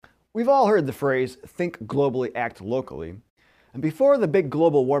We've all heard the phrase, think globally, act locally. And before the big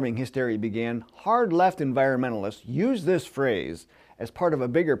global warming hysteria began, hard left environmentalists used this phrase as part of a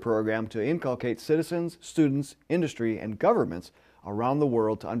bigger program to inculcate citizens, students, industry, and governments around the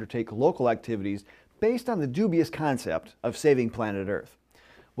world to undertake local activities based on the dubious concept of saving planet Earth.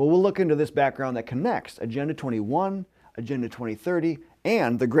 Well, we'll look into this background that connects Agenda 21, Agenda 2030,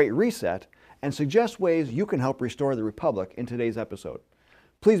 and the Great Reset, and suggest ways you can help restore the Republic in today's episode.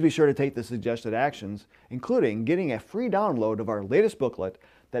 Please be sure to take the suggested actions, including getting a free download of our latest booklet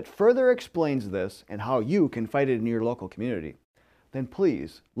that further explains this and how you can fight it in your local community. Then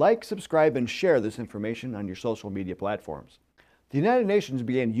please like, subscribe, and share this information on your social media platforms. The United Nations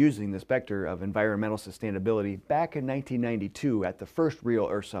began using the specter of environmental sustainability back in 1992 at the first Rio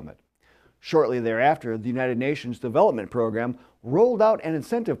Earth Summit. Shortly thereafter, the United Nations Development Program rolled out an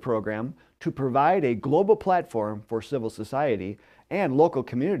incentive program to provide a global platform for civil society and local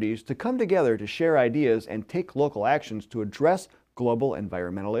communities to come together to share ideas and take local actions to address global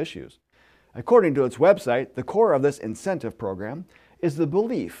environmental issues. According to its website, the core of this incentive program is the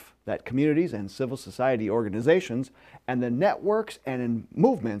belief that communities and civil society organizations and the networks and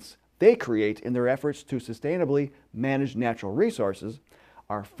movements they create in their efforts to sustainably manage natural resources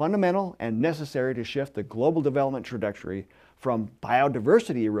are fundamental and necessary to shift the global development trajectory from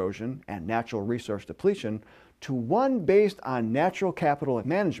biodiversity erosion and natural resource depletion to one based on natural capital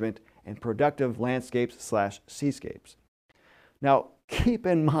management and productive landscapes/seascapes. Now, keep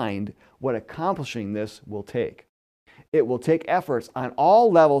in mind what accomplishing this will take. It will take efforts on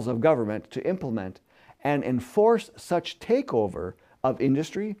all levels of government to implement and enforce such takeover of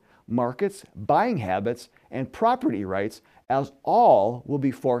industry, markets, buying habits, and property rights as all will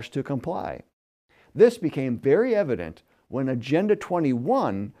be forced to comply. This became very evident when Agenda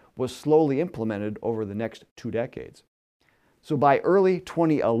 21 was slowly implemented over the next 2 decades. So by early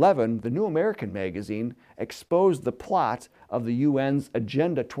 2011, the New American magazine exposed the plot of the UN's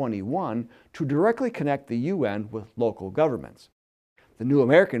Agenda 21 to directly connect the UN with local governments. The New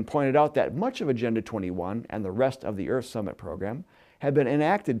American pointed out that much of Agenda 21 and the rest of the Earth Summit program had been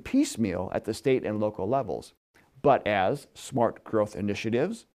enacted piecemeal at the state and local levels, but as smart growth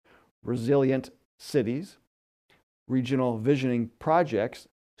initiatives, resilient cities, regional visioning projects,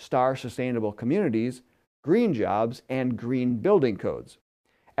 star sustainable communities, green jobs, and green building codes.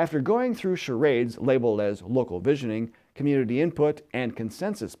 After going through charades labeled as local visioning, community input, and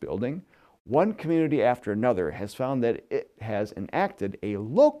consensus building, one community after another has found that it has enacted a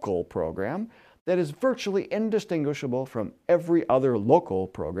local program that is virtually indistinguishable from every other local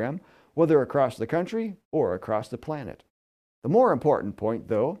program, whether across the country or across the planet. The more important point,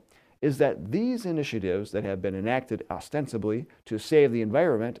 though, is that these initiatives that have been enacted ostensibly to save the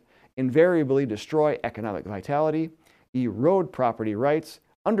environment invariably destroy economic vitality, erode property rights,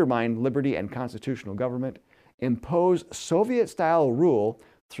 undermine liberty and constitutional government, impose Soviet-style rule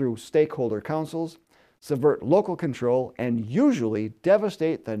through stakeholder councils, subvert local control, and usually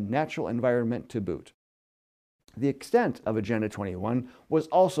devastate the natural environment to boot. The extent of Agenda 21 was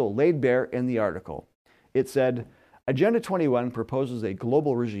also laid bare in the article. It said, Agenda 21 proposes a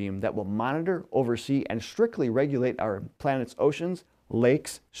global regime that will monitor, oversee, and strictly regulate our planet's oceans,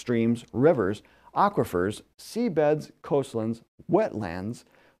 lakes, streams, rivers, aquifers, seabeds, coastlands, wetlands,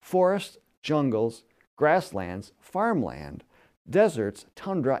 forests, jungles, grasslands, farmland, deserts,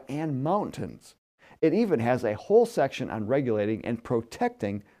 tundra, and mountains. It even has a whole section on regulating and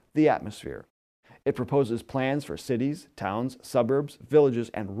protecting the atmosphere. It proposes plans for cities, towns, suburbs, villages,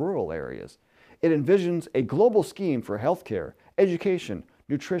 and rural areas. It envisions a global scheme for healthcare, education,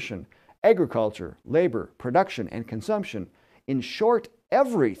 nutrition, agriculture, labor, production, and consumption. In short,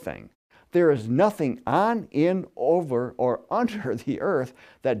 everything. There is nothing on, in, over, or under the earth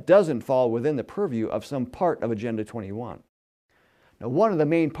that doesn't fall within the purview of some part of Agenda 21. Now, one of the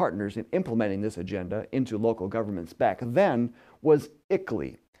main partners in implementing this agenda into local governments back then was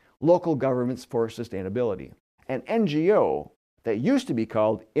ICLEI, Local Governments for Sustainability, an NGO that used to be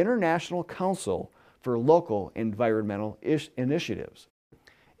called International Council for Local Environmental Initiatives.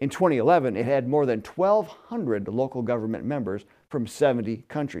 In 2011, it had more than 1,200 local government members from 70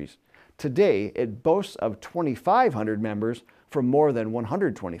 countries. Today, it boasts of 2,500 members from more than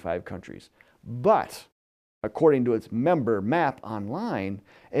 125 countries. But, according to its member map online,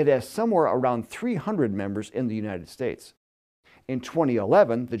 it has somewhere around 300 members in the United States. In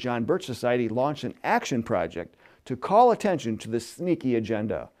 2011, the John Birch Society launched an action project to call attention to the sneaky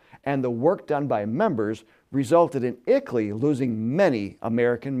agenda, and the work done by members resulted in ICLEI losing many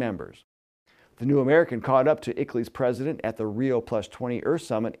American members. The New American caught up to ICLEI's president at the Rio+20 Earth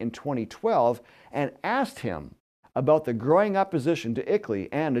Summit in 2012 and asked him about the growing opposition to ICLEI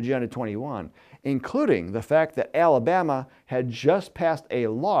and Agenda 21, including the fact that Alabama had just passed a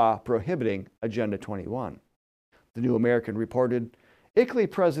law prohibiting Agenda 21. The New American reported,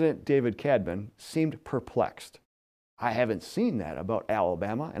 ICLEI President David Cadman seemed perplexed. "I haven't seen that about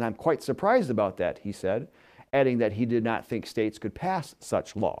Alabama, and I'm quite surprised about that," he said, adding that he did not think states could pass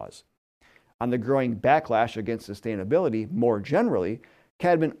such laws. On the growing backlash against sustainability more generally,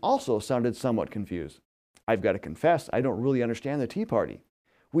 Cadman also sounded somewhat confused. "I've got to confess, I don't really understand the Tea Party.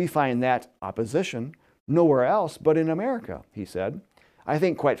 We find that opposition nowhere else but in America," he said. "I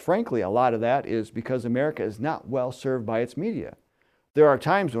think, quite frankly, a lot of that is because America is not well served by its media. There are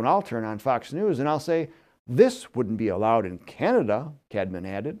times when I'll turn on Fox News and I'll say, 'This wouldn't be allowed in Canada,'" Cadman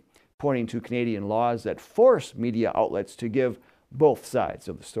added, pointing to Canadian laws that force media outlets to give both sides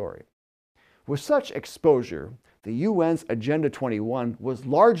of the story. With such exposure, the UN's Agenda 21 was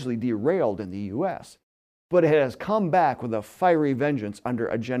largely derailed in the US, but it has come back with a fiery vengeance under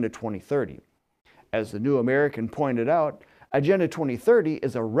Agenda 2030. As the New American pointed out, Agenda 2030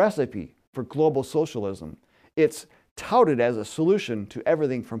 is a recipe for global socialism. It's touted as a solution to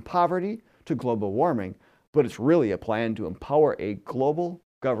everything from poverty to global warming, but it's really a plan to empower a global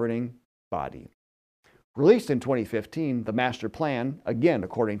governing body. Released in 2015, the Master Plan, again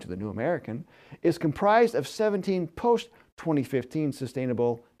according to the New American, is comprised of 17 post-2015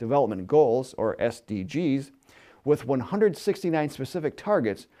 Sustainable Development Goals, or SDGs, with 169 specific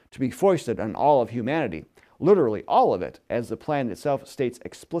targets to be foisted on all of humanity, literally all of it, as the plan itself states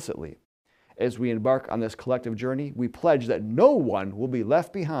explicitly. As we embark on this collective journey, we pledge that no one will be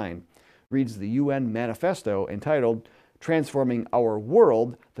left behind, reads the UN Manifesto entitled Transforming Our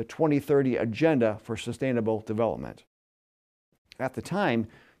World, the 2030 Agenda for Sustainable Development. At the time,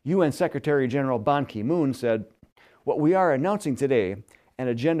 UN Secretary General Ban Ki-moon said, "What we are announcing today, an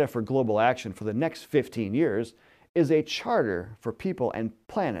agenda for global action for the next 15 years, is a charter for people and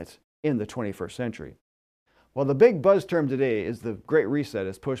planet in the 21st century." While the big buzz term today is the Great Reset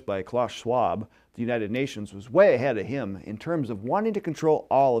as pushed by Klaus Schwab, the United Nations was way ahead of him in terms of wanting to control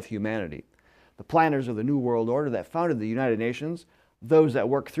all of humanity. The planners of the New World Order that founded the United Nations, those that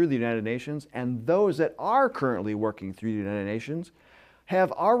work through the United Nations, and those that are currently working through the United Nations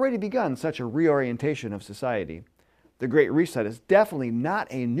have already begun such a reorientation of society. The Great Reset is definitely not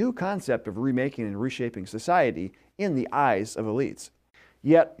a new concept of remaking and reshaping society in the eyes of elites.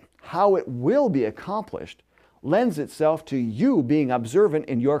 Yet, how it will be accomplished lends itself to you being observant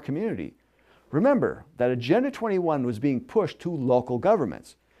in your community. Remember that Agenda 21 was being pushed to local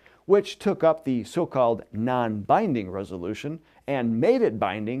governments, which took up the so-called non-binding resolution and made it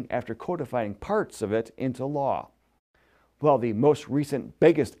binding after codifying parts of it into law. While the most recent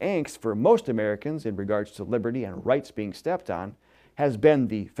biggest angst for most Americans in regards to liberty and rights being stepped on has been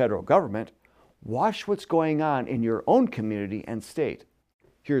the federal government, watch what's going on in your own community and state.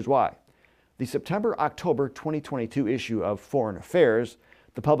 Here's why. The September-October 2022 issue of Foreign Affairs,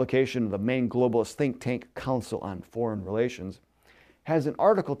 the publication of the main globalist think tank Council on Foreign Relations, has an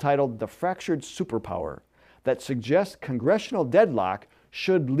article titled "The Fractured Superpower" that suggests congressional deadlock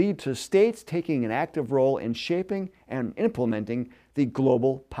should lead to states taking an active role in shaping and implementing the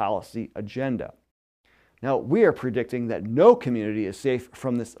global policy agenda. Now, we are predicting that no community is safe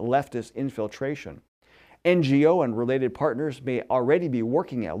from this leftist infiltration. NGO and related partners may already be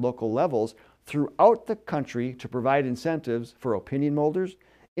working at local levels throughout the country to provide incentives for opinion molders,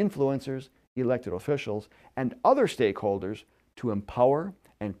 influencers, elected officials, and other stakeholders to empower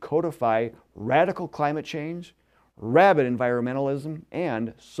and codify radical climate change, rabid environmentalism,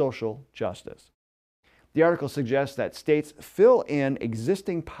 and social justice. The article suggests that states fill in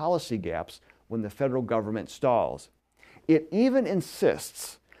existing policy gaps when the federal government stalls. It even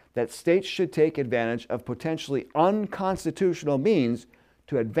insists that states should take advantage of potentially unconstitutional means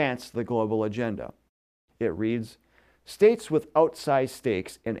to advance the global agenda. It reads, "States with outsized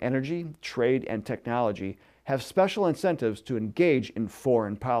stakes in energy, trade, and technology have special incentives to engage in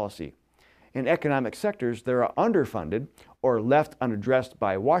foreign policy. In economic sectors that are underfunded or left unaddressed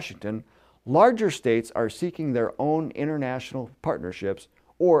by Washington, larger states are seeking their own international partnerships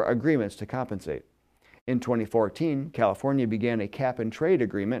or agreements to compensate. In 2014, California began a cap-and-trade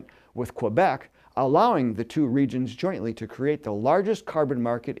agreement with Quebec, allowing the two regions jointly to create the largest carbon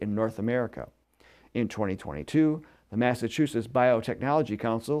market in North America. In 2022, the Massachusetts Biotechnology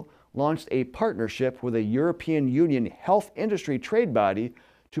Council launched a partnership with a European Union health industry trade body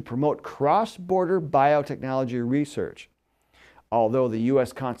to promote cross-border biotechnology research. Although the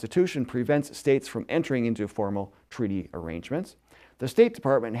U.S. Constitution prevents states from entering into formal treaty arrangements, the State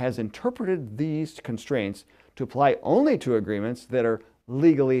Department has interpreted these constraints to apply only to agreements that are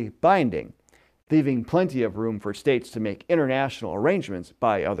legally binding. leaving plenty of room for states to make international arrangements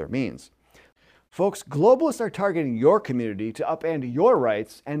by other means. Folks, globalists are targeting your community to upend your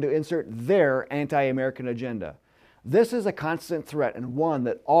rights and to insert their anti-American agenda. This is a constant threat and one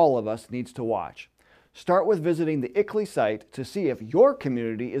that all of us needs to watch. Start with visiting the ICLEI site to see if your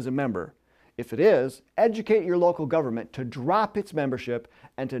community is a member. If it is, educate your local government to drop its membership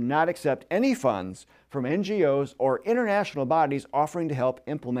and to not accept any funds from NGOs or international bodies offering to help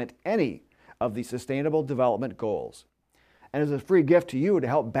implement any of the Sustainable Development Goals. And as a free gift to you to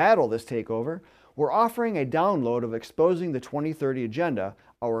help battle this takeover, we're offering a download of Exposing the 2030 Agenda,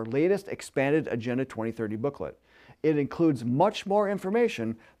 our latest expanded Agenda 2030 booklet. It includes much more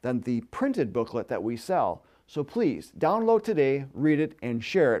information than the printed booklet that we sell, so please download today, read it, and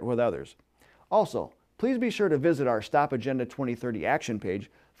share it with others. Also, please be sure to visit our Stop Agenda 2030 action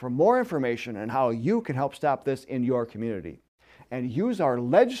page for more information on how you can help stop this in your community. And use our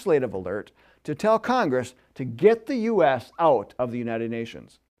legislative alert to tell Congress to get the U.S. out of the United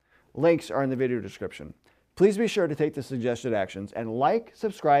Nations. Links are in the video description. Please be sure to take the suggested actions and like,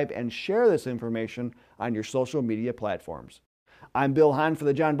 subscribe, and share this information on your social media platforms. I'm Bill Hahn for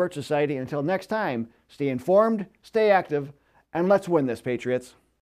the John Birch Society. Until next time, stay informed, stay active, and let's win this, Patriots.